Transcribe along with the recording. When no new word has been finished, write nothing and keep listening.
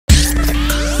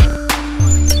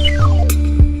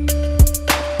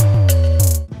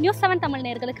Transform Tamil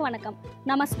நேயர்களுக்கு வணக்கம்.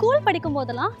 நம்ம ஸ்கூல் படிக்கும்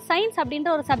போதெல்லாம் சயின்ஸ் அப்படின்ற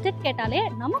ஒரு சப்ஜெக்ட் கேட்டாலே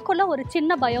நமக்குள்ள ஒரு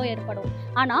சின்ன பயம் ஏற்படும்.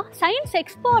 ஆனால் சயின்ஸ்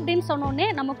எக்ஸ்போ அப்படின்னு சொன்னோடனே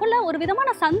நமக்குள்ள ஒரு விதமான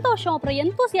சந்தோஷம், அப்புறம்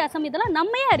எந்தூசியாசம் இதெல்லாம்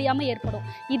நம்மையே அறியாமல் ஏற்படும்.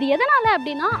 இது எதனால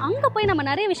அப்படின்னா, அங்கே போய் நம்ம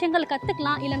நிறைய விஷயங்கள்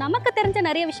கற்றுக்கலாம், இல்லை நமக்கு தெரிஞ்ச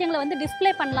நிறைய விஷயங்களை வந்து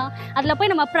டிஸ்பிளே பண்ணலாம், அதில்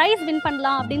போய் நம்ம ப்ரைஸ் வின்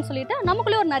பண்ணலாம் அப்படின்னு சொல்லிட்டு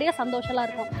நமக்குள்ளே ஒரு நிறைய சந்தோஷம்லாம்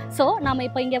இருக்கும். ஸோ நம்ம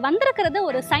இப்போ இங்கே வந்திருக்கிறது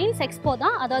ஒரு சயின்ஸ் எக்ஸ்போ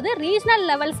தான், அதாவது ரீஜனல்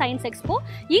லெவல் சயின்ஸ் எக்ஸ்போ.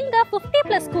 இங்கே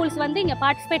 50+ ஸ்கூல்ஸ் வந்து இங்கே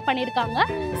பார்ட்டிசிபேட் பண்ணியிருக்காங்க.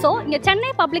 ஸோ இங்கே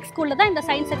சென்னை பப்ளிக் ஸ்கூலில் தான் இந்த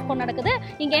சயின்ஸ் எக்ஸ்போ நடக்குது.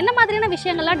 இங்கே என்ன மாதிரியான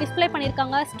விஷயங்கள்லாம் டிஸ்பிளே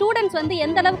பண்ணியிருக்காங்க, ஸ்டூடெண்ட்ஸ் வந்து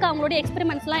எந்த அளவுக்கு அவங்களுடைய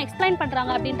எக்ஸ்பெரிமெண்ட்ஸ்லாம் எக்ஸ்பிளைன்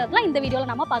பண்ணுறாங்க அப்படின்றதுலாம் இந்த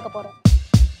வீடியோவில் நம்ம பார்க்க போகிறோம்.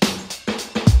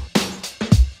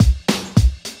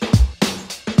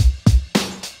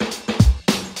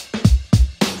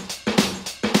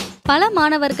 பல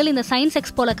மாணவர்கள் இந்த சயின்ஸ்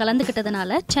எக்ஸ்போல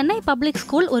கலந்துக்கிட்டதுனால சென்னை பப்ளிக்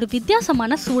ஸ்கூல் ஒரு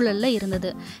வித்தியாசமான சூழல்ல இருந்தது.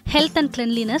 Health and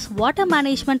cleanliness, water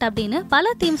management அப்படின்னு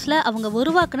பல தீம்ஸ்ல அவங்க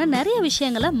உருவாக்குன நிறைய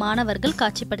விஷயங்களை மாணவர்கள்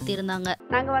காட்சிப்படுத்தி இருந்தாங்க.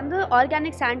 நாங்கள் வந்து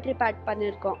ஆர்கானிக் சானிட்டரி பேட்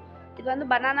பண்ணியிருக்கோம். இது வந்து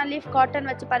பனானா லீஃப் காட்டன்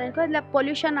வச்சு பண்ணியிருக்கோம். இதில்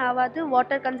பொல்யூஷன் ஆகாது,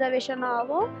 வாட்டர் கன்சர்வேஷன்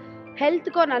ஆகும்,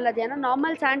 ஹெல்த்துக்கும் நல்லது. ஏன்னா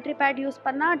நார்மல் சானிட்டரி பேட் யூஸ்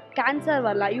பண்ணால் கேன்சர்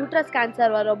வரலாம், யூட்ரஸ்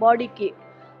கேன்சர் வரும் பாடிக்கு.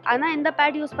 ஆனால் இந்த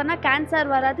பேட் யூஸ் பண்ணால் கேன்சர்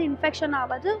வராது, இன்ஃபெக்ஷன்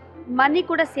ஆகாது, மணி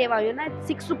கூட சேவ் ஆகும். ஏன்னா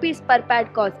 6 rupees பர் பேட்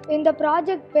காஸ்ட். இந்த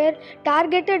ப்ராஜெக்ட் பேர்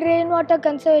targeted rain water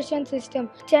conservation system.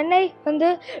 Chennai வந்து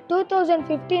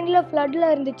 2015 ஃப்ளட்டில்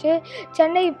இருந்துச்சு.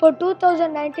 சென்னை இப்போ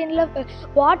 2019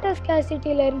 வாட்டர்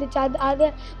ஸ்கேர்சிட்டியில் இருந்துச்சு.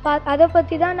 அதை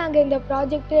பற்றி தான் நாங்கள் இந்த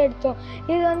ப்ராஜெக்டே எடுத்தோம்.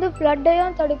 இது வந்து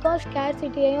ஃப்ளட்டையும் தடுக்கும்,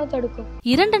 ஸ்கேர்சிட்டியையும் தடுக்கும்.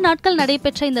 2 நாட்கள்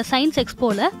நடைபெற்ற இந்த சயின்ஸ்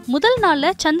எக்ஸ்போல முதல்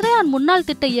நாள்ல சந்திரயான் முன்னாள்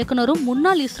திட்ட இயக்குனரும்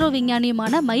முன்னாள் இஸ்ரோ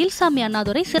விஞ்ஞானியுமான மயில்சாமி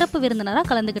அண்ணாதுரை சிறப்பு விருந்தினராக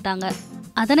கலந்துக்கிட்டாங்க.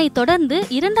 அதனைத் தொடர்ந்து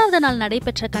 2வது நாள்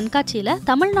நடைபெற்ற கண்காட்சியில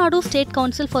Tamil Nadu state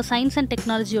council for science and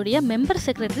டெக்னாலஜியுடைய member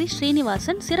secretary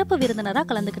Srinivasan சிறப்பு விருந்தினராக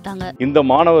கலந்துக்கிட்டாங்க. இந்த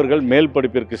மாணவர்கள் மேல்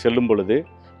படிப்பிற்கு செல்லும் பொழுது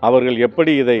அவர்கள்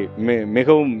எப்படி இதை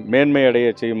மிகவும் மேன்மையடைய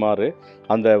செய்யுமாறு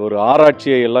அந்த ஒரு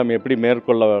ஆராய்ச்சியை எல்லாம் எப்படி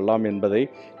மேற்கொள்ளலாம் என்பதை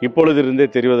இப்பொழுதிருந்தே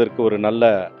தெரிவதற்கு ஒரு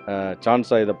நல்ல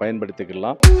சான்ஸாக இதை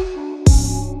பயன்படுத்திக்கலாம்.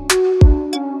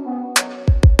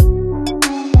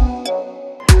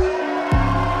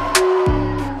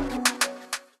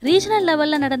 ரீஜனல்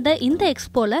லெவல்ல நடந்த இந்த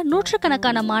எக்ஸ்போல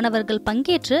நூற்றுக்கணக்கான மாணவர்கள்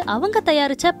பங்கேற்று அவங்க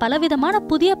தயாரிச்ச பலவிதமான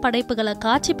புதிய படைப்புகளை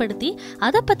காட்சிப்படுத்தி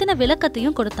அதை பத்தின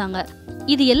விளக்கத்தையும் கொடுத்தாங்க.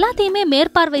 இது எல்லாத்தையுமே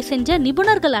மேற்பார்வை செஞ்ச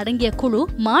நிபுணர்கள் அடங்கிய குழு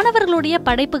மாணவர்களுடைய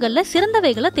படைப்புகள்ல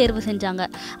சிறந்தவைகளை தேர்வு செஞ்சாங்க.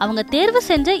 அவங்க தேர்வு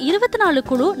செஞ்ச 24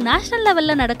 குழு நேஷனல்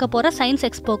லெவல்ல நடக்க போற சயின்ஸ்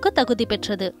எக்ஸ்போக்கு தகுதி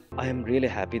பெற்றது. I am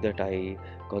really happy that I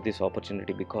got this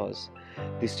opportunity because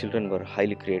these children were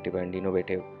highly creative and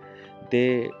innovative. They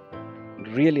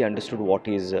really understood what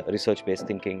is research-based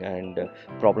thinking and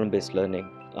problem-based learning.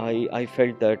 I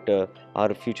felt that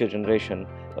our future generation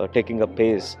taking a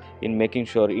pace in making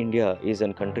sure India is a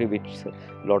country with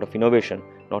a lot of innovation,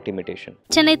 not imitation.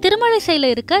 Chennai திருமழிசையில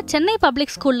இருக்க Chennai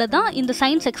public ஸ்கூல்ல தான் இந்த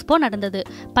science expo நடந்தது.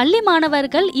 பள்ளி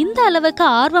மாணவர்கள் இந்த அளவுக்கு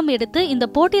ஆர்வம் எடுத்து இந்த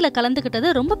போட்டியில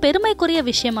கலந்துக்கிட்டது ரொம்ப பெருமைக்குரிய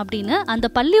விஷயம் அப்படின்னு அந்த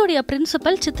பள்ளியுடைய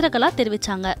பிரின்சிபல் சித்திரகலா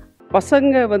தெரிவிச்சாங்க.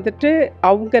 பசங்க வந்துட்டு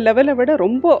அவங்க லெவலை விட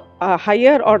ரொம்ப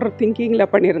ஹையர் ஆர்டர்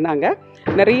திங்கிங்கில் பண்ணியிருந்தாங்க.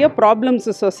 நிறைய ப்ராப்ளம்ஸ்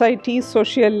சொசைட்டி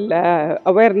சோஷியல்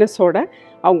அவேர்னஸோட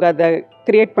அவங்க அதை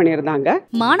கிரியேட் பண்ணியிருந்தாங்க.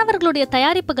 மாணவர்களுடைய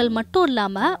தயாரிப்புகள் மட்டும்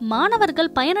இல்லாம மாணவர்கள்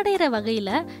பயனடைகிற வகையில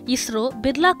இஸ்ரோ,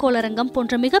 பிர்லா கோளரங்கம்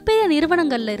போன்ற மிகப்பெரிய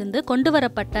நிறுவனங்கள்ல இருந்து கொண்டு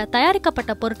வரப்பட்ட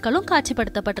தயாரிக்கப்பட்ட பொருட்களும்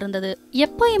காட்சிப்படுத்தப்பட்டிருந்தது.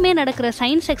 எப்பயுமே நடக்கிற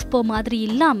சயின்ஸ் எக்ஸ்போ மாதிரி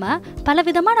இல்லாம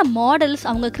பலவிதமான மாடல்ஸ்,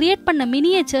 அவங்க கிரியேட் பண்ண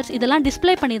மினியேச்சர்ஸ் இதெல்லாம்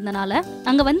டிஸ்பிளே பண்ணியிருந்தனால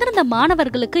அங்க வந்திருந்த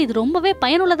மாணவர்களுக்கு இது ரொம்பவே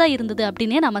பயனுள்ளதா இருந்தது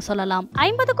அப்படின்னே நாம சொல்லலாம்.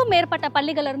 50க்கும் மேற்பட்ட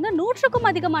பள்ளிகள் இருந்து 100க்கும்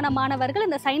அதிகமான மாணவர்கள்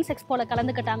இந்த சயின்ஸ் எக்ஸ்போல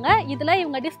கலந்துக்கிட்டாங்க. இதுல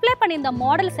இவங்க டிஸ்பிளே பண்ணியிருந்த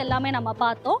மாடல்ஸ் எல்லாமே நம்ம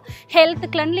பார்த்தோம். ஹெல்த்,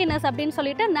 கிளென்லினஸ் அப்படின்னு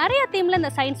சொல்லிட்டு நிறைய தீம்ல இந்த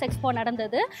சயின்ஸ் எக்ஸ்போ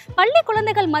நடந்தது. பள்ளி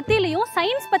குழந்தைகள் மத்தியிலையும்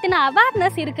சயின்ஸ் பத்தின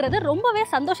அவேர்னஸ் இருக்கிறது ரொம்பவே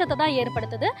சந்தோஷத்தை தான்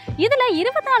ஏற்படுத்துது. இதுல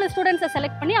 24 ஸ்டூடெண்ட்ஸை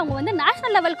செலக்ட் பண்ணி அவங்க வந்து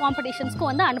நேஷனல் லெவல் காம்படிஷன்ஸ்க்கு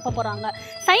வந்து அனுப்ப போறாங்க.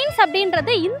 சயின்ஸ்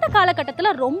அப்படின்றது இந்த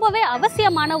காலகட்டத்தில் ரொம்பவே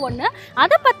அவசியமான ஒன்று.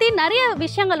 அதை பத்தி நிறைய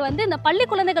விஷயங்கள் வந்து இந்த பள்ளி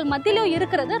குழந்தைகள் மத்தியிலும்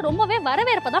இருக்கிறது ரொம்பவே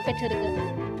வரவேற்பை தான் பெற்றிருக்கு.